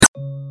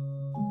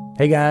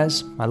Hey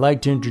guys, I'd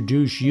like to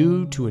introduce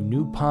you to a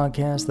new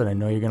podcast that I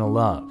know you're going to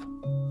love.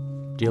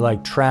 Do you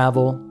like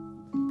travel?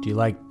 Do you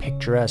like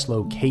picturesque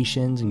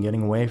locations and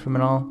getting away from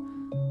it all?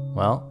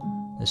 Well,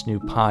 this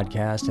new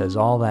podcast has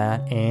all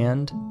that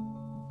and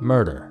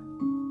murder.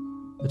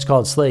 It's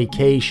called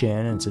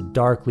Slaycation, and it's a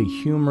darkly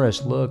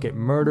humorous look at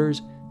murders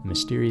and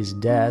mysterious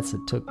deaths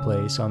that took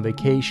place on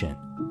vacation.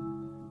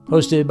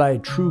 Hosted by a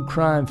true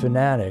crime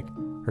fanatic,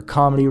 her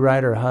comedy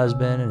writer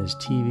husband, and his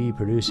TV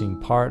producing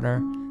partner,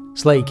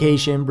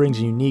 Slaycation brings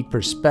a unique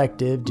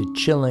perspective to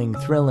chilling,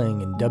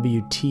 thrilling, and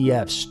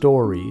WTF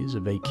stories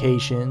of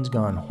vacations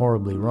gone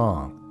horribly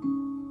wrong.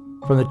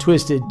 From the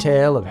twisted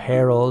tale of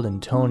Harold and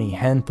Tony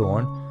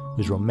Henthorne,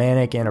 whose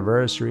romantic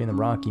anniversary in the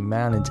Rocky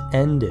Mountains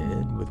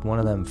ended with one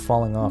of them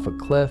falling off a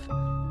cliff,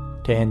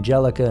 to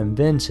Angelica and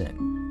Vincent,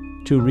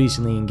 two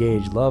recently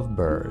engaged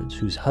lovebirds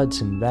whose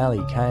Hudson Valley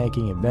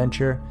kayaking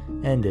adventure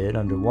ended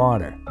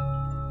underwater.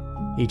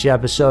 Each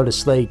episode of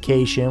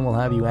Slaycation will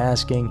have you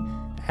asking,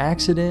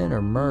 accident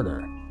or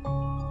murder?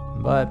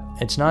 But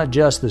it's not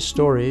just the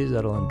stories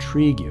that'll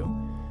intrigue you.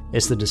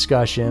 It's the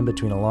discussion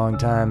between a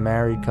longtime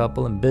married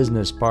couple and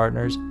business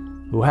partners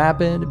who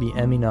happen to be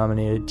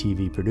Emmy-nominated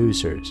TV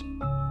producers.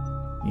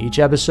 Each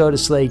episode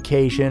of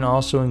Slaycation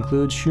also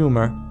includes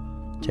humor,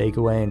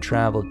 takeaway and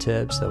travel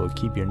tips that will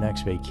keep your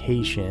next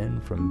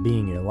vacation from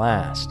being your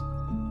last.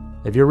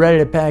 If you're ready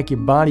to pack your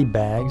body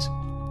bags,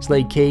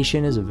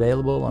 Slaycation is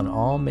available on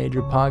all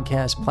major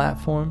podcast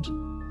platforms.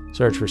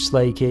 Search for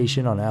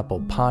Slaycation on Apple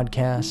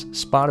Podcasts,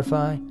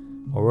 Spotify,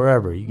 or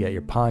wherever you get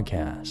your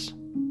podcasts.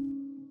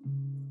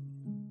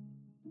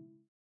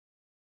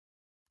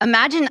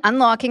 Imagine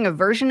unlocking a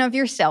version of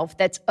yourself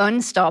that's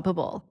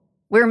unstoppable,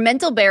 where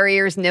mental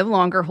barriers no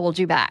longer hold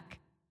you back.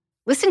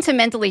 Listen to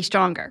Mentally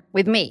Stronger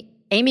with me,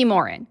 Amy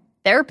Morin,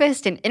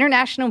 therapist and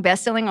international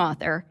best-selling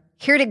author,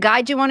 here to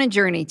guide you on a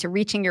journey to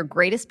reaching your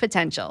greatest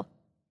potential.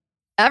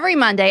 Every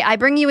Monday, I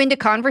bring you into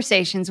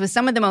conversations with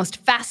some of the most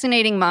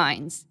fascinating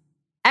minds.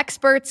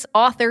 Experts,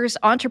 authors,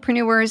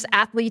 entrepreneurs,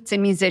 athletes,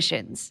 and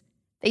musicians.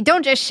 They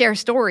don't just share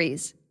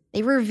stories.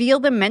 They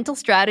reveal the mental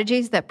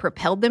strategies that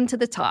propelled them to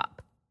the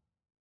top.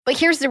 But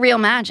here's the real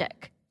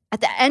magic. At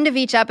the end of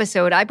each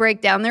episode, I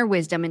break down their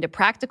wisdom into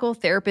practical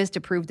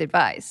therapist-approved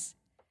advice.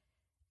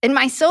 In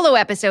my solo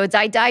episodes,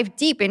 I dive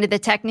deep into the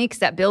techniques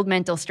that build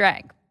mental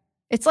strength.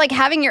 It's like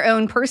having your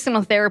own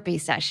personal therapy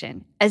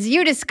session as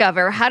you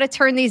discover how to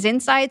turn these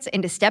insights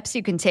into steps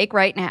you can take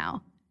right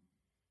now.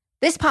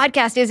 This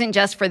podcast isn't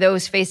just for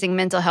those facing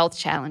mental health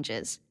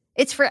challenges.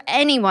 It's for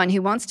anyone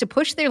who wants to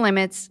push their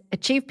limits,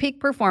 achieve peak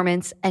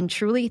performance, and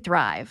truly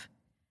thrive.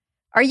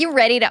 Are you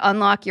ready to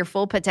unlock your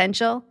full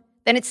potential?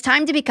 Then it's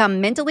time to become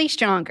mentally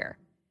stronger.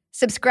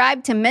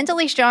 Subscribe to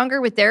Mentally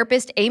Stronger with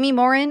therapist Amy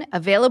Morin,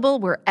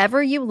 available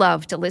wherever you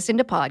love to listen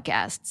to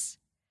podcasts.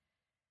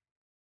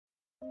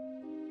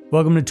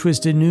 Welcome to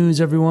Twisted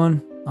News,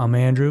 everyone. I'm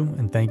Andrew,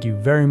 and thank you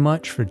very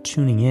much for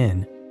tuning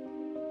in.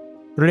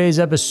 For today's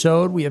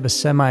episode, we have a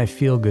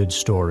semi-feel-good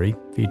story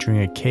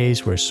featuring a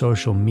case where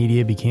social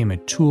media became a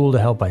tool to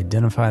help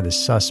identify the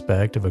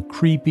suspect of a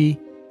creepy,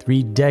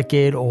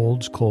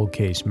 3-decade-old cold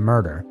case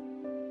murder.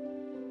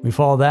 We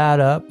follow that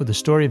up with the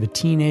story of a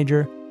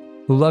teenager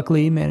who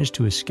luckily managed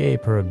to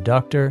escape her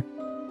abductor,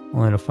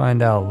 only to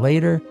find out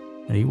later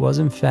that he was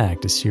in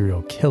fact a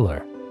serial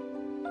killer.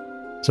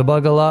 So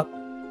buckle up,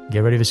 get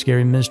ready for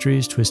Scary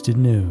Mysteries Twisted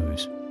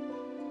News.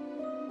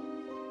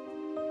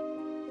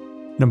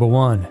 Number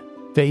 1.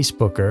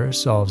 Facebooker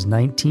solves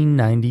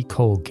 1990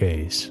 cold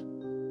case.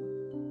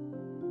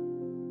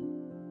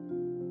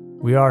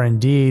 We are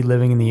indeed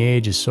living in the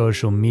age of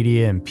social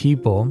media, and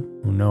people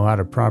who know how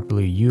to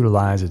properly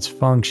utilize its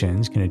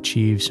functions can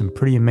achieve some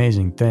pretty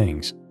amazing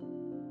things.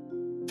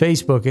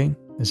 Facebooking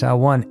is how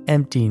one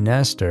empty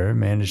nester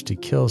managed to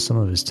kill some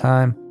of his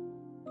time,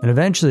 and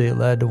eventually it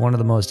led to one of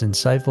the most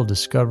insightful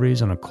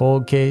discoveries on a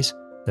cold case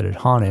that had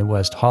haunted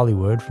West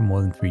Hollywood for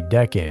more than 3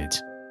 decades.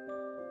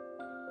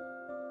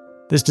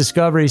 This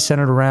discovery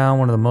centered around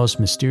one of the most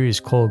mysterious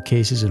cold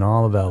cases in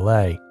all of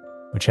LA,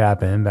 which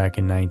happened back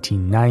in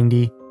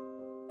 1990,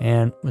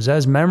 and was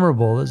as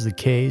memorable as the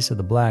case of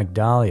the Black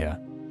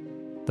Dahlia,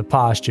 the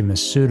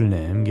posthumous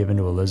pseudonym given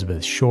to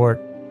Elizabeth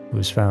Short, who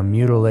was found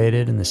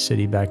mutilated in the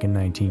city back in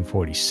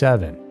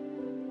 1947.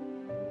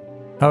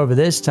 However,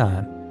 this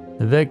time,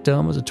 the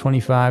victim was a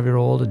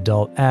 25-year-old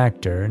adult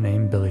actor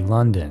named Billy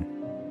London.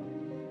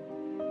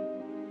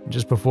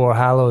 Just before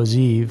Hallows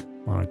Eve,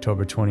 on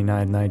October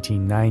 29,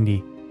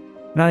 1990,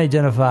 an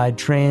unidentified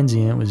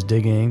transient was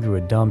digging through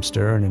a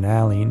dumpster in an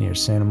alley near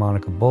Santa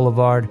Monica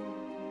Boulevard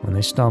when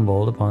they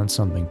stumbled upon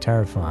something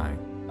terrifying.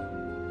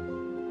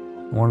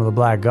 In one of the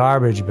black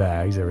garbage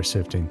bags they were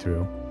sifting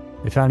through,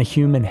 they found a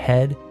human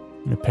head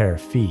and a pair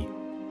of feet.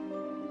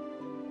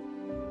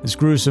 This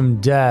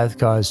gruesome death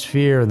caused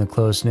fear in the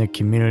close-knit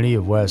community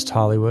of West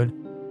Hollywood,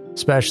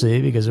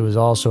 especially because it was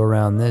also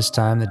around this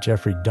time that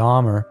Jeffrey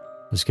Dahmer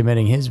was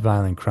committing his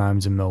violent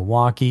crimes in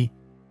Milwaukee,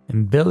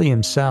 and Billy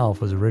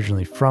himself was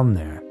originally from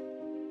there.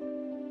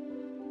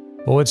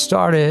 But what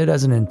started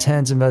as an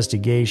intense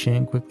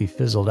investigation quickly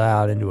fizzled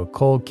out into a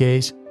cold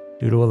case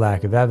due to a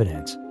lack of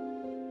evidence.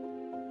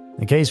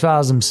 The case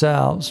files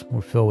themselves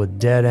were filled with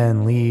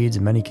dead-end leads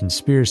and many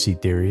conspiracy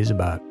theories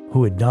about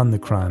who had done the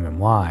crime and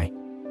why.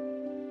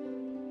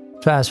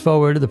 Fast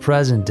forward to the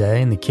present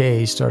day, and the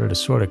case started to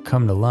sort of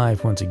come to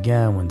life once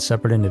again when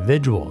separate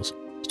individuals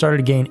started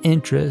to gain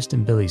interest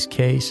in Billy's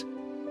case,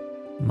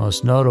 the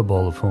most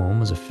notable of whom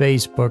was a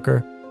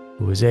Facebooker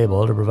who was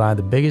able to provide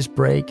the biggest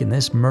break in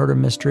this murder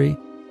mystery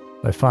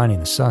by finding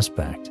the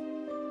suspect.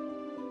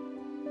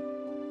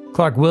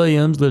 Clark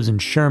Williams lives in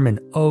Sherman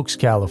Oaks,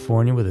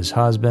 California with his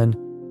husband,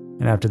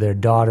 and after their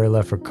daughter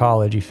left for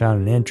college, he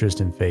found an interest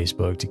in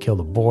Facebook to kill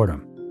the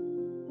boredom.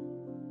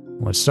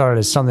 What started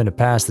as something to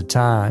pass the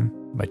time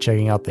by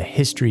checking out the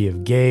History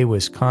of Gay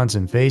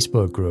Wisconsin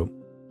Facebook group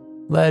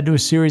led to a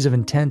series of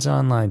intense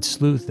online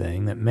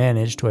sleuthing that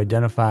managed to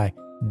identify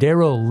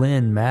Daryl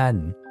Lynn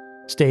Madden,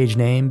 stage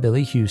name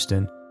Billy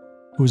Houston,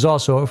 who was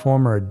also a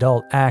former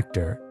adult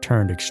actor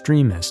turned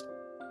extremist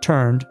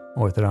turned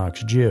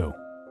Orthodox Jew.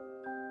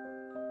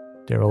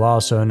 Daryl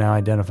also now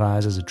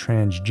identifies as a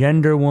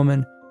transgender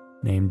woman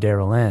named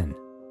Daryl N.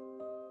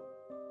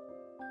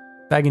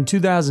 Back in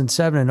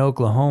 2007 in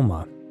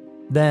Oklahoma,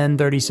 then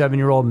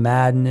 37-year-old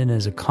Madden and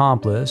his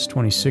accomplice,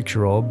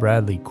 26-year-old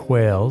Bradley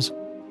Quayles,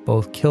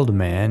 both killed a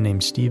man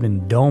named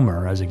Stephen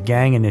Domer as a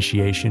gang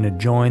initiation to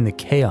join the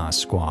Chaos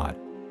Squad.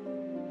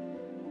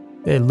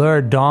 They had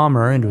lured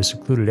Dahmer into a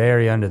secluded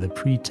area under the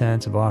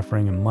pretense of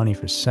offering him money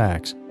for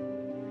sex.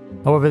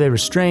 However, they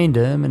restrained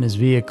him in his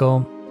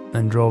vehicle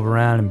and drove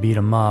around and beat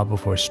him up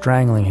before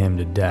strangling him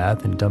to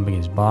death and dumping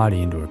his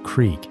body into a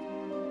creek.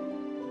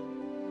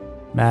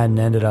 Madden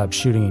ended up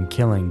shooting and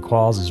killing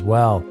Qualls as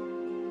well.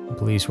 The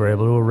police were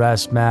able to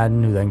arrest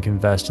Madden, who then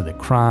confessed to the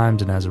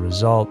crimes, and as a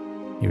result,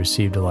 he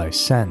received a life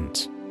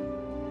sentence.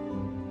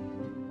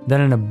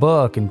 Then in a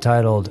book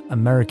entitled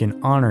American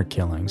Honor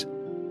Killings,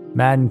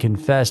 Madden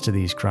confessed to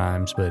these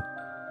crimes, but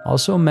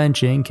also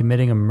mentioned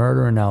committing a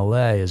murder in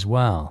LA as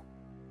well.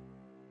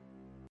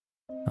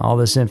 All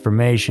this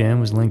information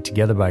was linked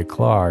together by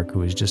Clark, who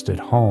was just at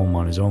home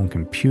on his own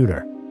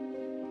computer.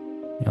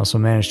 He also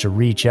managed to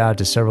reach out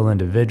to several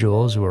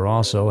individuals who were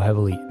also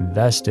heavily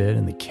invested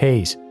in the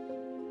case,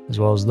 as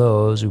well as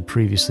those who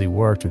previously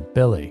worked with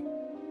Billy.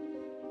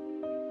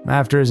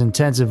 After his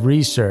intensive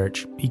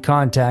research, he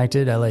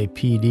contacted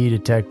LAPD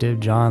Detective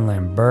John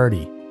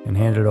Lamberti and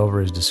handed over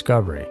his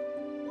discovery.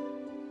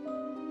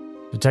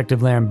 Detective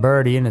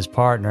Lamberti and his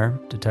partner,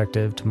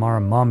 Detective Tamara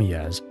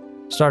Mamiez,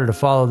 started to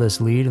follow this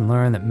lead and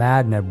learned that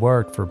Madden had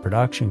worked for a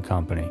production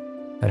company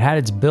that had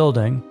its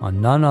building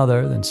on none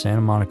other than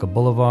Santa Monica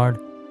Boulevard,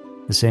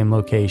 the same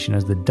location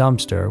as the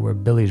dumpster where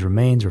Billy's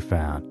remains were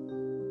found.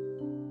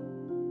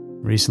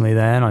 Recently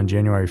then, on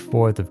January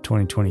 4th of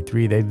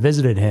 2023, they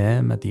visited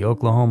him at the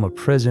Oklahoma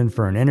prison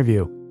for an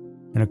interview,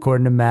 and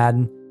according to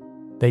Madden,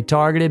 they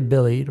targeted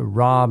Billy to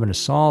rob and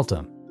assault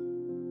him.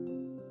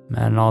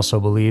 Madden also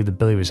believed that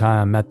Billy was high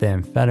on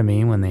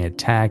methamphetamine when they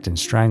attacked and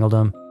strangled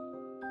him,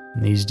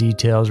 and these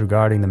details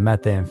regarding the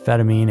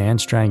methamphetamine and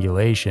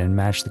strangulation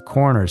matched the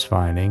coroner's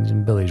findings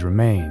in Billy's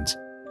remains.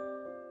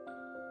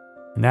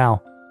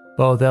 Now,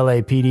 both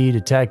LAPD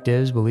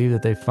detectives believe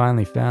that they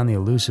finally found the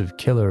elusive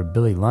killer of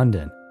Billy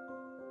London.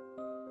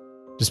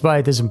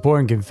 Despite this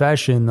important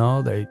confession,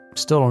 though, they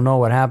still don't know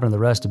what happened to the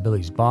rest of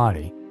Billy's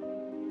body,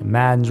 and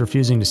Madden's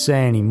refusing to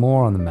say any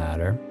more on the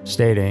matter,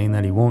 stating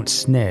that he won't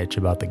snitch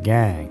about the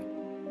gang.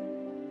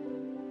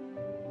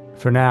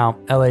 For now,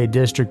 LA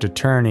District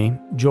Attorney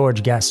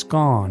George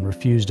Gascon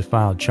refused to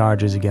file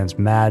charges against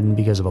Madden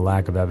because of a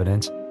lack of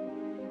evidence.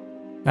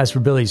 As for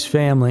Billy's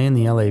family and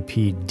the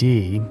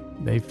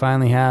LAPD, they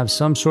finally have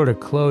some sort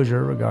of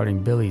closure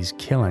regarding Billy's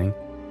killing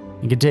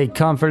and can take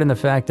comfort in the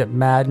fact that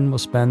Madden will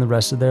spend the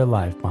rest of their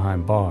life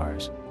behind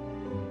bars.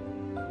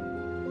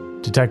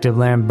 Detective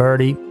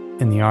Lamberti,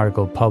 in the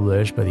article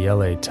published by the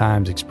LA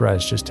Times,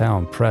 expressed just how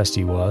impressed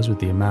he was with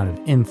the amount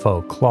of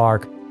info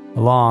Clark,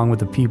 along with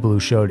the people who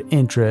showed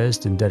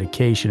interest and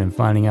dedication in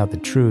finding out the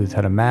truth,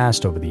 had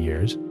amassed over the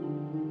years.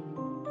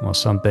 While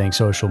some think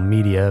social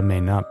media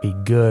may not be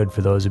good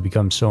for those who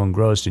become so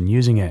engrossed in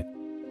using it,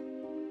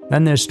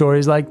 then there's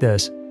stories like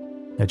this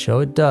that show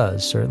it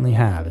does certainly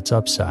have its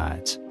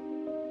upsides.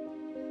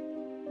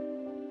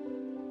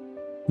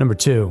 Number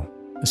 2.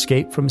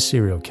 Escape from a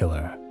serial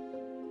killer.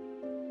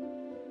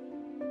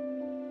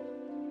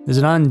 There's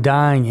an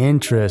undying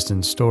interest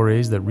in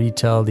stories that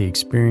retell the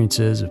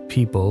experiences of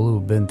people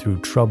who've been through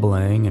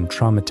troubling and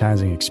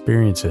traumatizing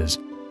experiences,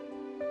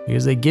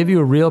 because they give you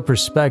a real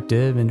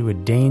perspective into a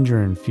danger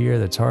and fear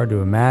that's hard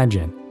to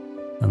imagine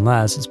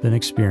unless it's been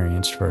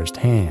experienced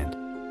firsthand.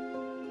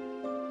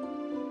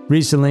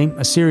 Recently,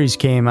 a series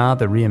came out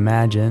that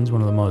reimagines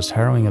one of the most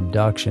harrowing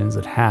abductions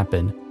that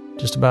happened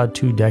just about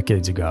 2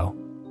 decades ago.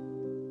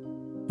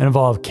 It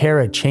involved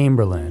Kara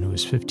Chamberlain, who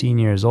was 15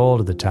 years old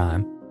at the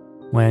time,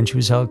 when she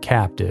was held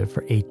captive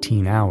for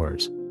 18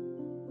 hours.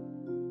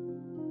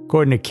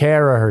 According to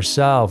Kara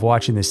herself,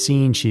 watching the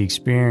scene she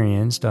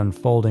experienced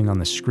unfolding on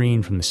the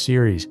screen from the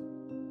series,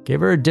 gave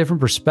her a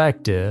different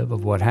perspective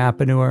of what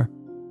happened to her,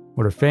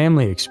 what her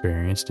family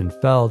experienced and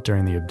felt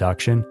during the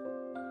abduction,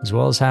 as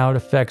well as how it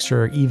affects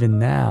her even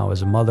now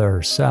as a mother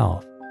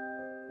herself.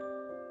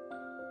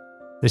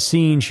 The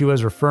scenes she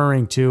was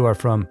referring to are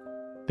from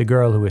The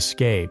Girl Who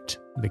Escaped,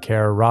 the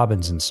Kara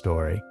Robinson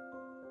story.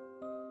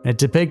 And it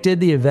depicted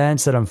the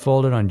events that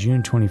unfolded on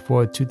June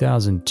 24,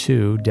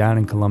 2002, down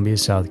in Columbia,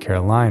 South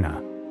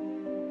Carolina.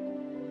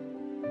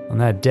 On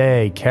that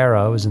day,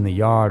 Kara was in the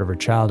yard of her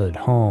childhood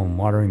home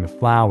watering the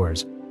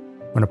flowers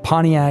when a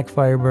Pontiac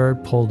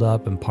Firebird pulled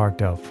up and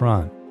parked out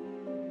front.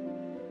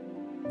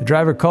 The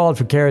driver called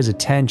for Kara's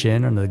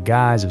attention under the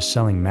guise of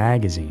selling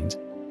magazines.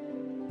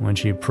 When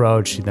she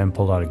approached, he then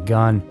pulled out a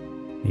gun,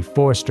 and he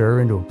forced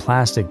her into a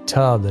plastic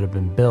tub that had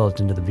been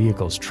built into the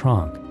vehicle's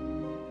trunk.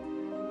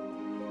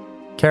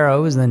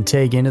 Kara was then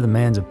taken to the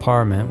man's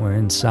apartment where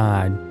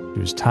inside she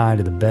was tied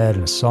to the bed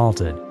and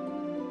assaulted.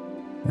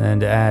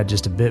 And to add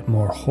just a bit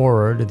more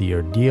horror to the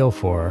ordeal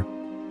for her,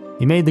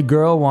 he made the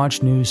girl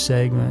watch news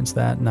segments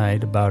that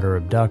night about her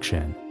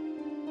abduction.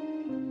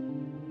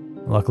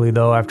 Luckily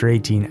though, after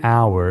 18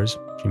 hours,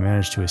 she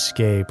managed to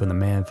escape when the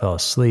man fell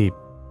asleep,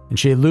 and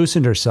she had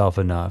loosened herself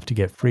enough to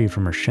get free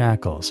from her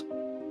shackles.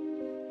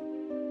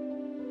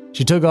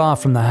 She took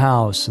off from the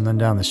house and then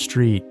down the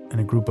street, and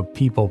a group of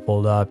people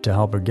pulled up to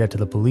help her get to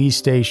the police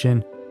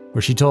station,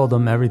 where she told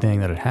them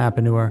everything that had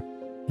happened to her,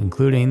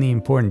 including the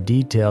important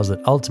details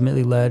that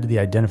ultimately led to the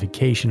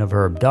identification of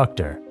her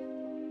abductor,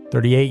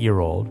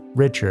 38-year-old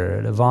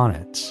Richard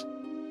Ivanitz.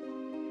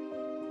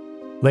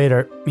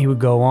 Later, he would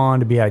go on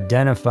to be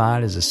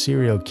identified as a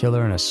serial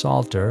killer and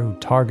assaulter who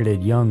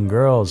targeted young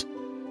girls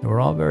that were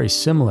all very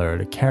similar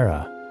to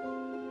Kara.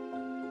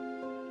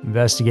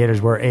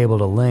 Investigators were able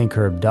to link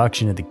her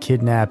abduction to the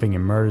kidnapping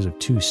and murders of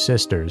two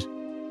sisters,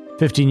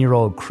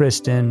 15-year-old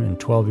Kristen and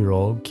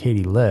 12-year-old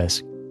Katie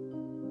Lisk.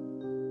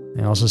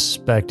 They also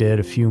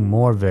suspected a few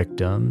more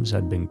victims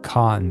had been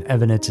caught in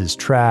Evanitz's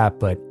trap,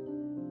 but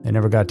they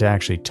never got to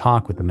actually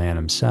talk with the man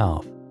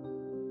himself.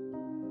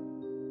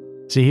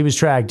 See, he was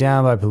tracked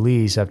down by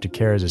police after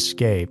Kara's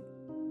escape.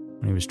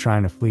 When he was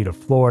trying to flee to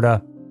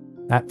Florida,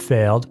 that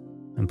failed,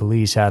 and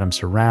police had him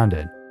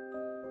surrounded.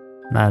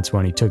 And that's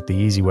when he took the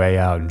easy way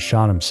out and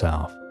shot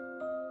himself.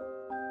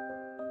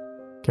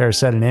 Kara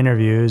said in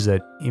interviews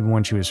that even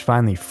when she was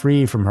finally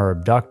free from her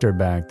abductor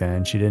back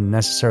then, she didn't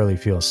necessarily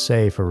feel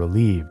safe or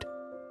relieved.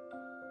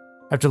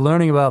 After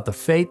learning about the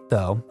fate,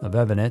 though, of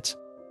Evanitz,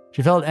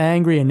 she felt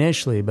angry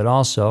initially, but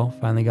also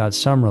finally got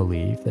some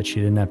relief that she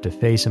didn't have to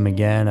face him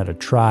again at a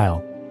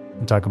trial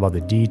and talk about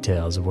the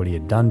details of what he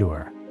had done to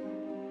her.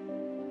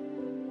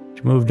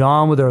 She moved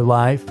on with her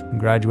life and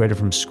graduated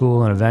from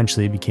school and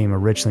eventually became a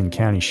Richland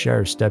County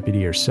Sheriff's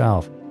deputy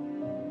herself.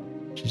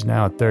 She's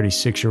now a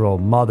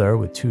 36-year-old mother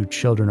with 2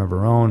 children of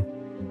her own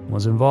and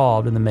was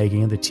involved in the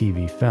making of the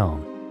TV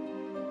film.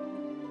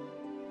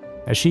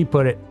 As she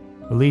put it,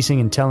 releasing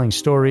and telling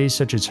stories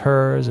such as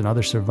hers and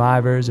other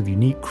survivors of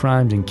unique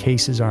crimes and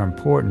cases are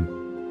important,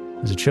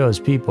 as it shows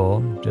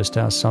people just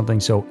how something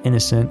so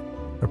innocent,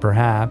 or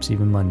perhaps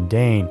even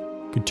mundane,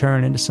 could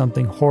turn into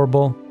something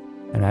horrible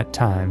and at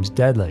times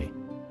deadly.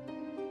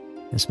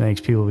 This makes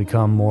people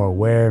become more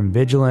aware and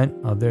vigilant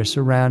of their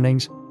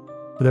surroundings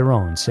for their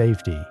own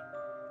safety.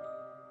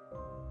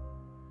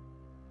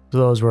 So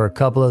those were a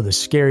couple of the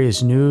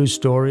scariest news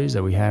stories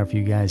that we have for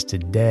you guys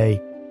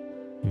today.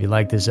 If you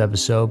like this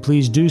episode,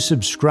 please do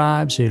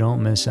subscribe so you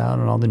don't miss out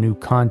on all the new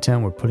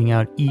content we're putting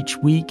out each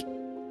week.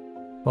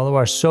 Follow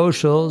our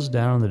socials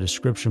down in the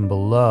description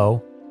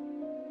below.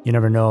 You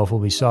never know if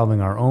we'll be solving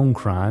our own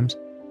crimes.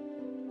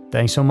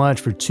 Thanks so much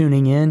for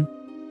tuning in.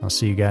 I'll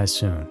see you guys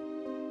soon.